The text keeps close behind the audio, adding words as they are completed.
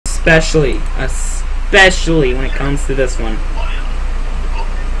especially when it comes to this one.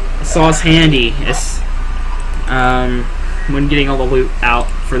 A saw's handy. It's when getting all the loot out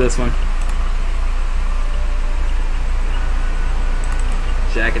for this one.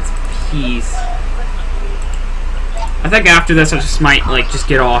 Jacket's piece. I think after this I just might just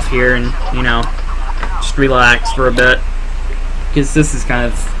get off here and, you know, just relax for a bit, because this is kind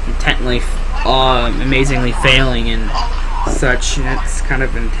of intently amazingly failing and such, and it's kind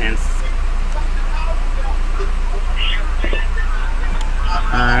of intense.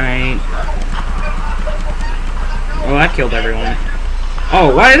 Alright. Well, that killed everyone.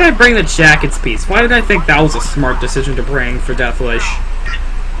 Oh, why did I bring the jackets piece? Why did I think that was a smart decision to bring for Deathwish?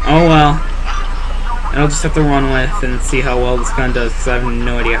 Oh well. I'll just have to run with and see how well this gun does, because I have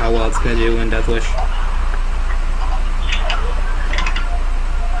no idea how well it's going to do in Deathwish.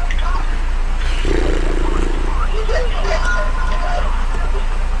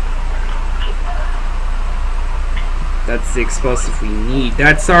 That's the explosive we need.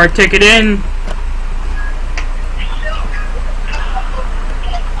 That's our ticket in!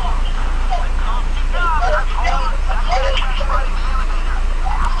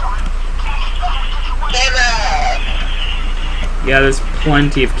 Yeah, there's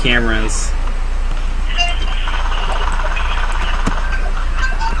plenty of cameras.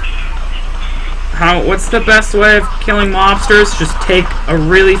 What's the best way of killing mobsters? Just take a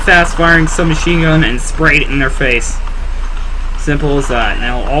really fast-firing submachine gun and spray it in their face. Simple as that. And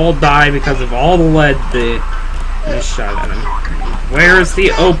they'll all die because of all the lead they shot at them. Where's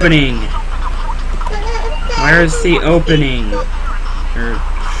the opening? Where's the opening? Or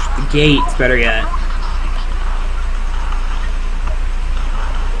the gates, better yet.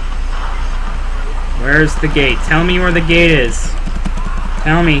 Where's the gate? Tell me where the gate is.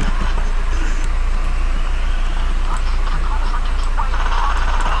 Tell me.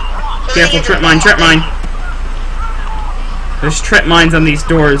 Careful, trip mine, trip mine. There's trip mines on these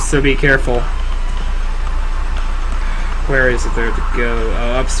doors, so be careful. Where is it there to go?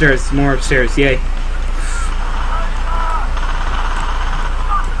 Oh, upstairs. More upstairs. Yay.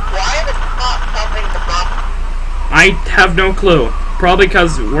 Why is it not helping the box? I have no clue. Probably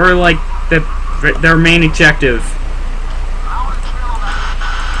because we're like their main objective.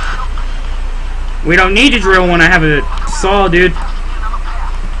 We don't need to drill when I have a saw, dude.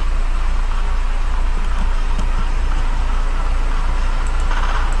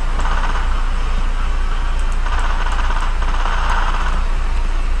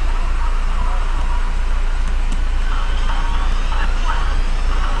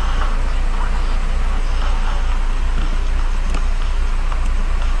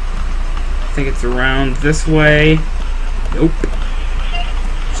 I think it's around this way. Nope.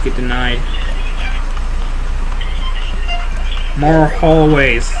 Just get denied. More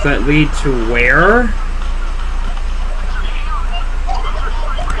hallways that lead to where?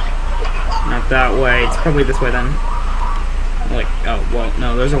 Not that way. It's probably this way then. Like, oh, well,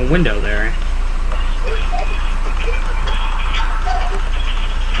 no, there's a window there.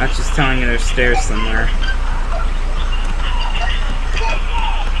 That's just telling you there's stairs somewhere.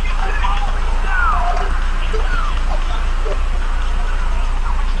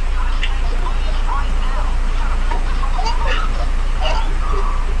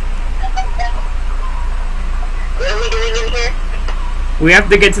 We have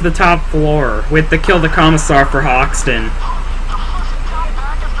to get to the top floor. We have to kill the commissar for Hoxton. And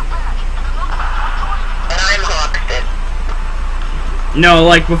I'm Hoxton. No,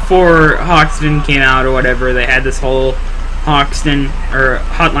 like before Hoxton came out or whatever, they had this whole Hoxton or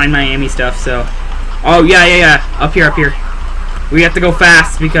Hotline Miami stuff, so. Oh, yeah. Up here. We have to go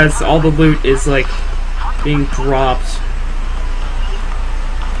fast because all the loot is, like, being dropped.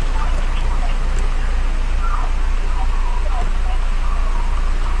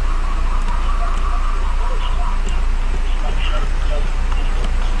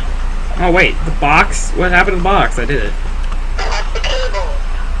 Oh wait, the box? What happened to the box? I did it. Cut the cable.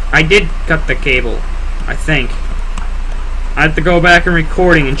 I did cut the cable, I think. I have to go back in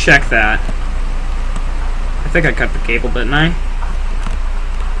recording and check that. I think I cut the cable, didn't I?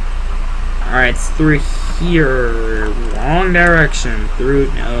 Alright, it's through here. Wrong direction.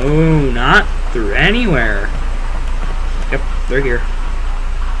 Through... No, not through anywhere. Yep, they're here.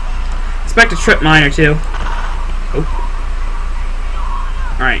 Expect a trip mine or two. Oh.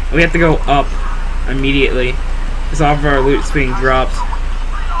 Alright, we have to go up immediately, because all of our loot is being dropped.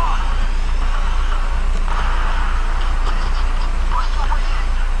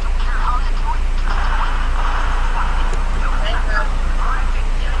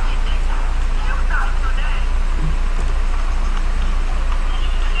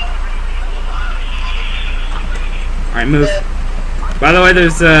 Alright, move. By the way,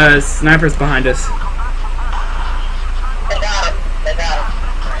 there's snipers behind us. They got him. They got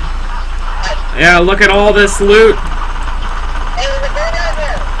him. Yeah, look at all this loot. Hey, there's a guy down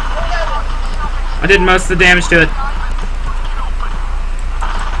there. I did most of the damage to it.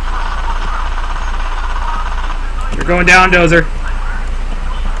 You're going down, Dozer.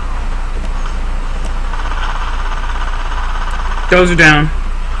 Dozer down.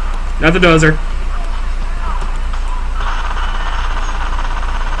 Not the Dozer.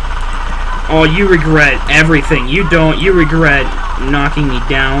 Oh, you regret everything. You regret knocking me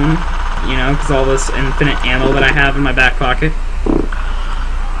down, you know, because all this infinite ammo that I have in my back pocket.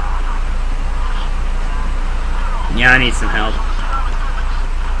 Yeah, I need some help.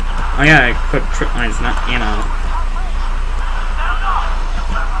 Oh yeah, I equipped trip lines, not ammo.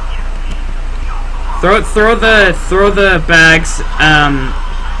 Throw the bags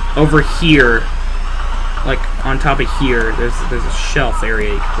over here, like on top of here. There's a shelf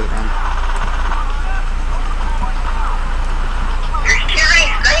area you can put it on. There's too many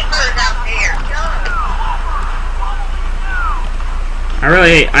snipers out there.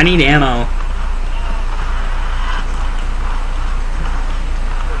 I need ammo.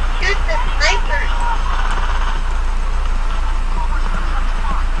 Shoot the snipers.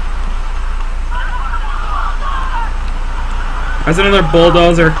 There's another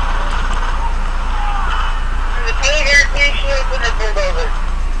bulldozer. There's a taser, 2 shields, and a bulldozer.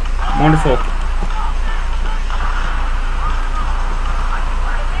 Wonderful.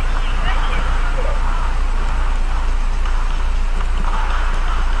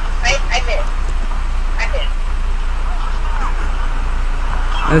 I missed.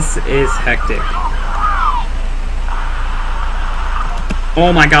 This is hectic.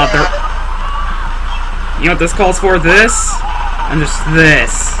 Oh my god, you know what this calls for? This? And just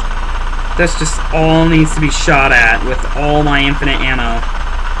this. This just all needs to be shot at with all my infinite ammo.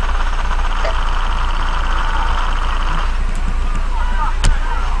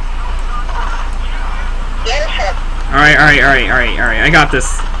 Alright, I got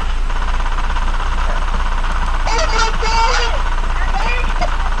this.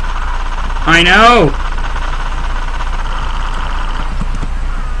 I know!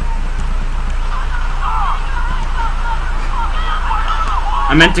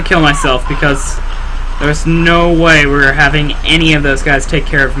 I meant to kill myself because there's no way we're having any of those guys take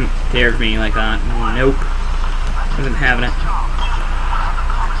care of me like that. Nope. Wasn't having it.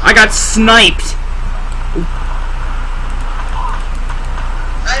 I got sniped!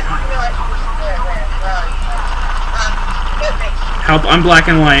 Help, I'm black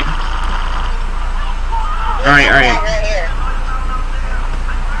and white. Alright.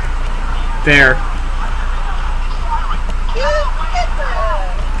 There.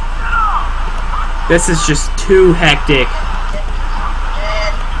 This is just too hectic.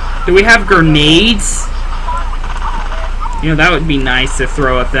 Do we have grenades? You know, that would be nice to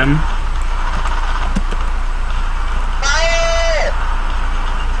throw at them.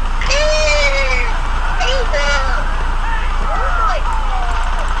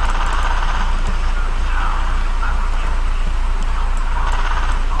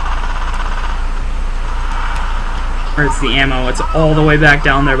 Where's the ammo? It's all the way back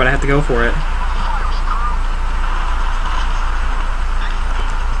down there, but I have to go for it.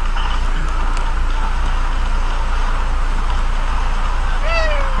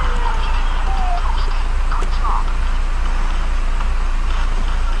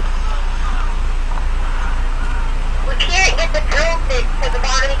 We can't get the drill bit because of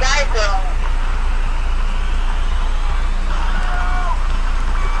how many guys are on.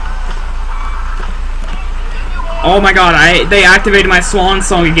 Oh my god, they activated my swan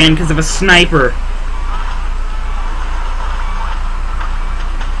song again because of a sniper.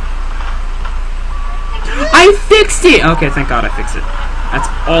 I fixed it! Okay, thank god I fixed it. That's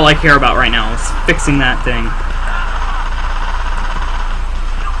all I care about right now, is fixing that thing.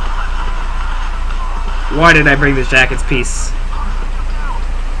 Why did I bring the Jacket's piece?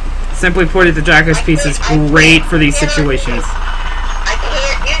 Simply put it, the Jacket's piece is great for these situations. I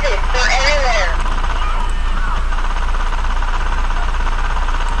can't use it. They're everywhere.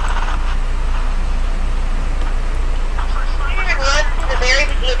 You can run to the very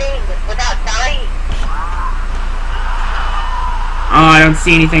beginning without dying. Oh, I don't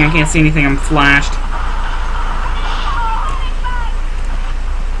see anything. I can't see anything. I'm flashed.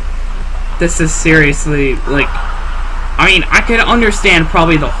 This is seriously, like... I mean, I could understand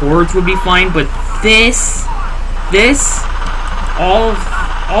probably the hordes would be fine, but this... all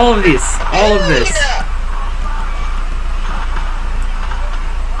of this.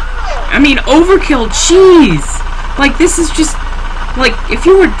 I mean, overkill, jeez! Like, this is just... Like, if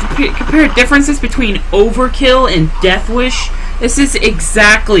you were to compare differences between Overkill and Death Wish, this is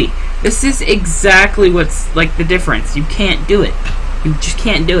exactly what's, like, the difference. You can't do it. You just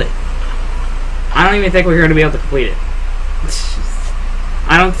can't do it. I don't even think we're going to be able to complete it.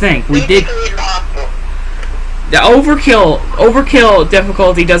 I don't think. We did... The Overkill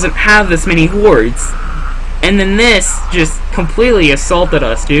difficulty doesn't have this many hordes. And then this just completely assaulted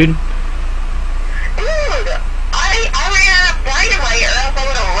us, dude. Dude, I ran out of dynamite or else I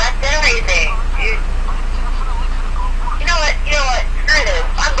would have wrecked everything. Dude. You know what? Screw this.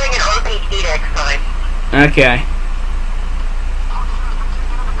 I'm bringing RPG next time. Okay.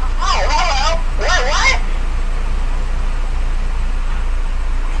 Oh, hello. What?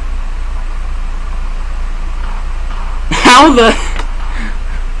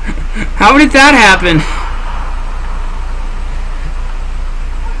 How did that happen?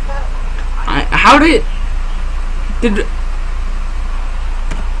 How did... Okay,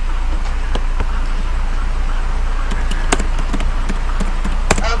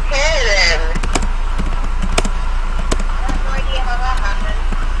 then. I have no idea how that happened.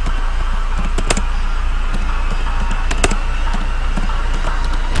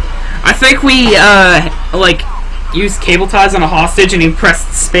 I think we, like, used cable ties on a hostage and you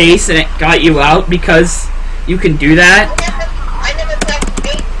pressed space and it got you out because you can do that. I never pressed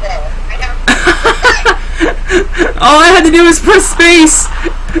space, though. All I had to do was press space!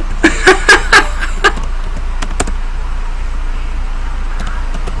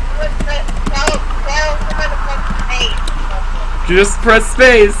 Just press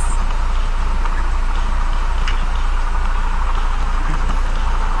space.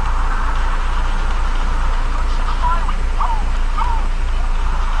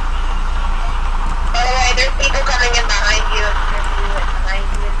 By the way, there's people coming in behind you, behind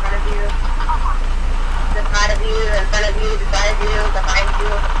you, in front of you. The side of you, in front of you, the side of you, behind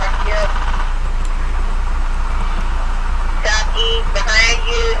you, in front of you. Southeast, behind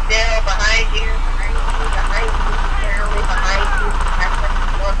you, still, behind you, behind you, behind you, generally behind you,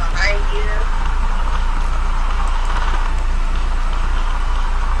 more behind you.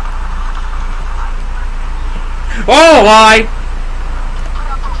 Oh, why?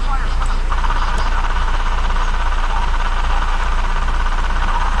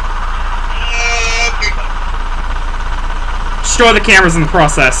 And you're dead. Destroy the cameras in the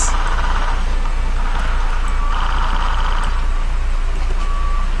process.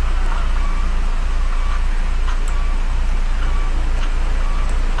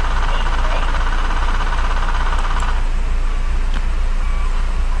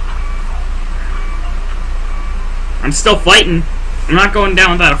 I'm still fighting. I'm not going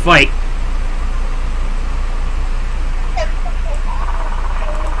down without a fight.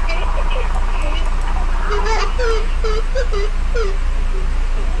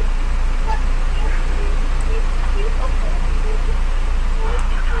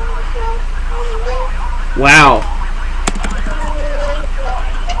 Wow.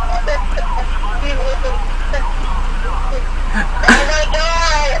 Oh my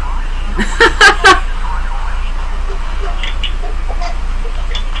god!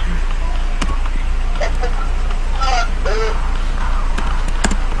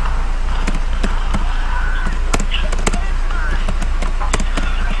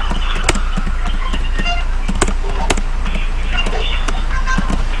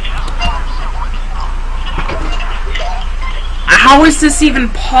 How is this even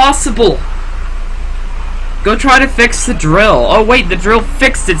possible? Go try to fix the drill. Oh wait, the drill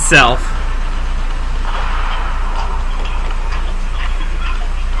fixed itself.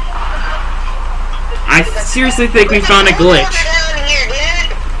 I seriously think we found a glitch.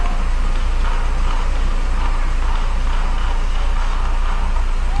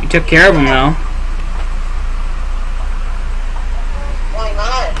 You took care of him though. Why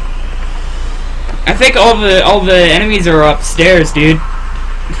not? I think all the enemies are upstairs, dude.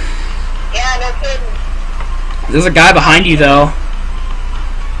 Yeah, no kidding. There's a guy behind you though.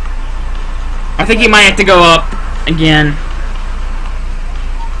 I think you might have to go up again.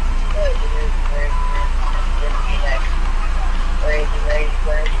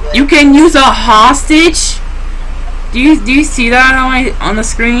 You can use a hostage? Do you see that on the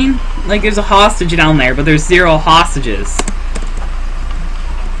screen? Like there's a hostage down there, but there's 0 hostages.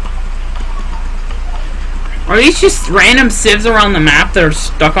 Are these just random civs around the map that are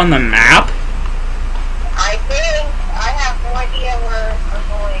stuck on the map? I think. I have no idea where I'm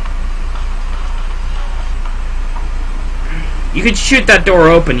going. You could shoot that door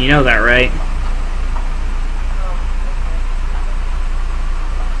open, you know that, right?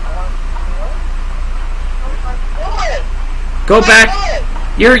 Go back.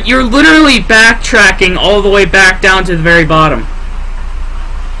 You're literally backtracking all the way back down to the very bottom.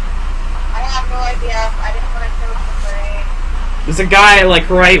 I have no idea. I just want to kill somebody. There's a guy like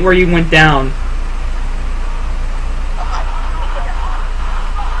right where you went down.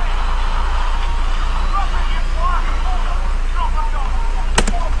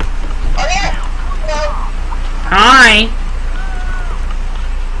 Oh yeah. No. Hi.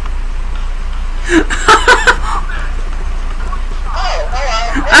 Oh, hello.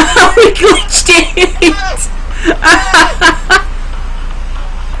 We glitched it.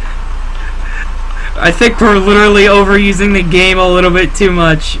 I think we're literally overusing the game a little bit too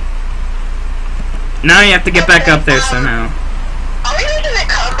much. Now you have to get back up there somehow. Are we making a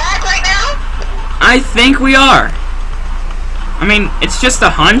comeback right now? I think we are. I mean, it's just a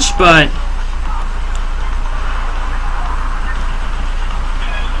hunch, but...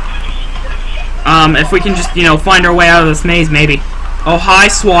 if we can just, you know, find our way out of this maze, maybe. Oh, hi,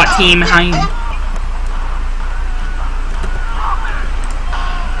 SWAT team. Hi.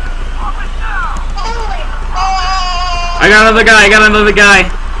 Holy, oh. I got another guy. I got another guy.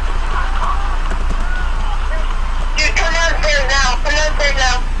 Dude, come downstairs now. Come downstairs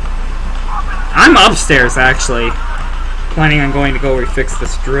now. I'm upstairs, actually. Planning on going to go refix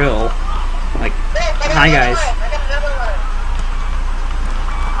this drill. Like, hi, guys. I got another one.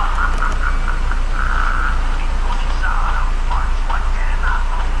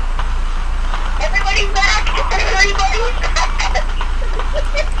 Everybody's back! Everybody's back!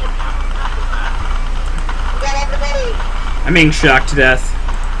 We got everybody! I'm being shocked to death.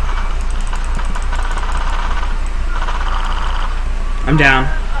 I'm down.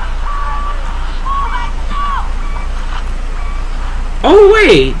 Oh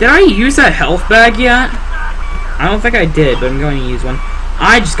wait, did I use that health bag yet? I don't think I did, but I'm going to use one.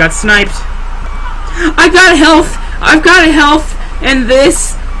 I just got sniped. I got health! I've got health! And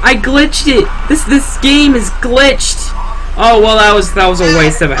this... I glitched it. This game is glitched. Oh well, that was a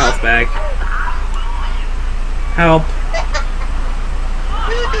waste of a health bag. Help!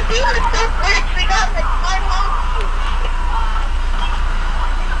 Dude, the game is so glitched. We got like 5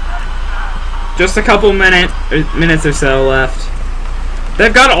 months. Just a couple minutes or so left.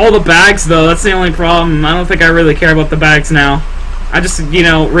 They've got all the bags though. That's the only problem. I don't think I really care about the bags now. I just, you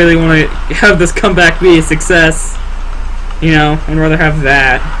know, really want to have this comeback be a success. You know, I'd rather have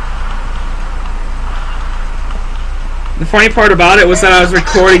that. The funny part about it was that I was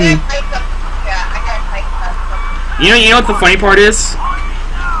recording. You know what the funny part is?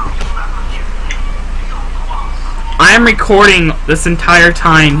 I am recording this entire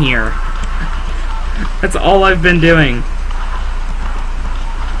time here. That's all I've been doing.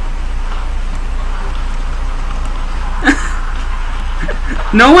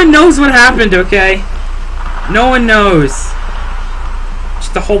 No one knows what happened, okay? No one knows.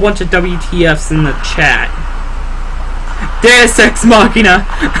 Just a whole bunch of WTFs in the chat. Deus Ex Machina!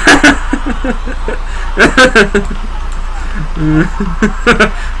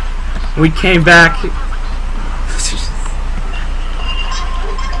 We came back.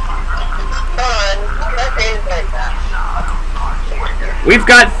 We've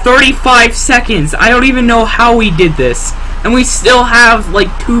got 35 seconds. I don't even know how we did this. And we still have like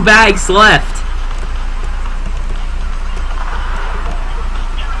 2 bags left.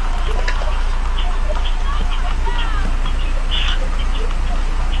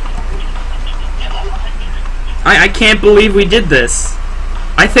 I can't believe we did this.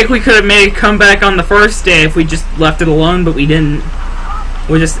 I think we could have made a comeback on the first day if we just left it alone, but we didn't.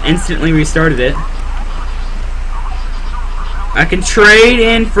 We just instantly restarted it. I can trade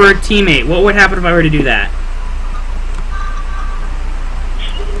in for a teammate. What would happen if I were to do that?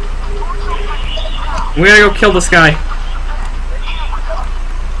 We gotta go kill this guy.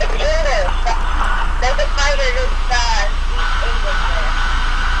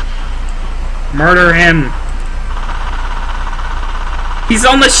 Murder him. He's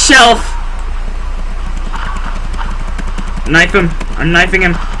on the shelf. Knife him. I'm knifing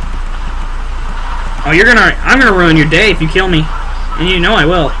him. Oh, I'm gonna ruin your day if you kill me. And you know I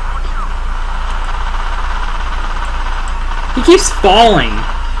will. He keeps falling.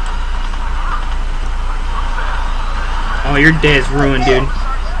 Oh, your day is ruined, dude.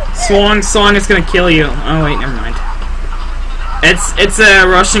 Song is gonna kill you. Oh wait, never mind. It's a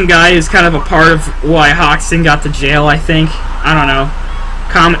Russian guy who's kind of a part of why Hoxton got to jail, I think. I don't know.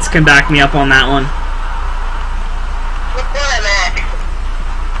 Comments can back me up on that one.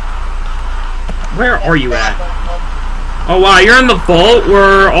 Where are you at? Oh wow, you're in the vault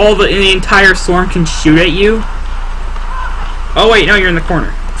where the entire storm can shoot at you? Oh wait, no, you're in the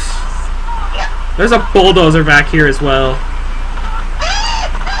corner. There's a bulldozer back here as well.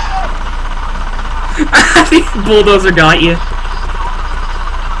 Bulldozer got you.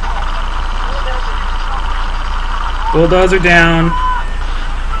 Bulldozer down.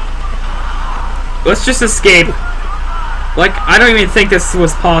 Let's just escape. Like, I don't even think this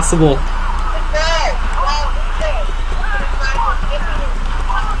was possible.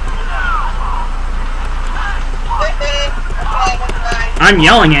 I'm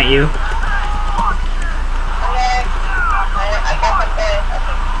yelling at you.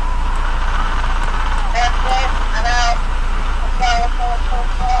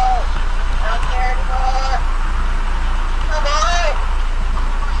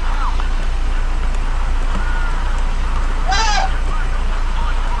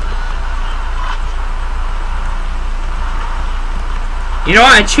 You know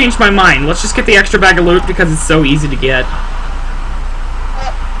what? I changed my mind. Let's just get the extra bag of loot because it's so easy to get.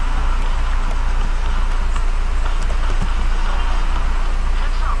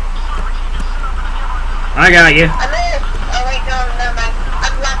 I got you. I'm in. Oh wait, no, never mind.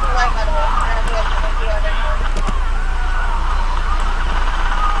 I'm black and white, by the way. I don't think I can see.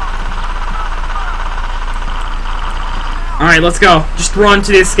 Alright, let's go. Just run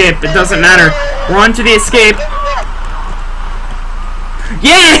to the escape. It doesn't matter. Run to the escape.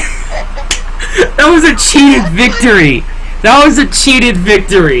 Yeah! That was a cheated victory. That was a cheated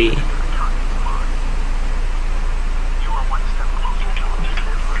victory.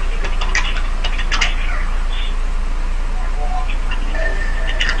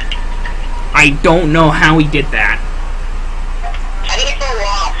 I don't know how he did that. I think it's a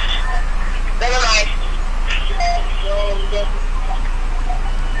wall. Never mind.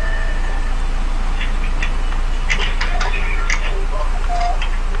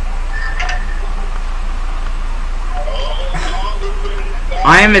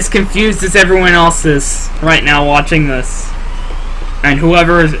 I am as confused as everyone else is right now watching this. And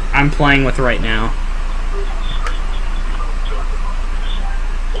whoever I'm playing with right now.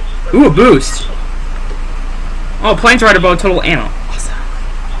 Ooh, a boost. Oh, planes ride about total ammo. Awesome.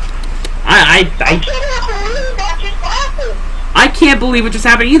 I can't believe what just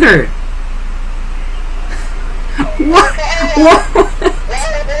happened either. What? What?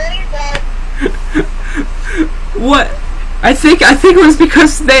 What? I think it was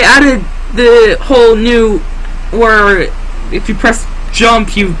because they added the whole new where if you press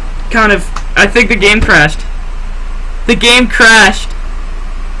jump you kind of I think the game crashed. The game crashed.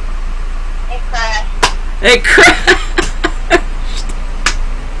 It crashed.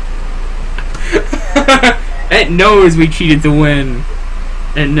 It knows we cheated to win.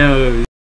 It knows.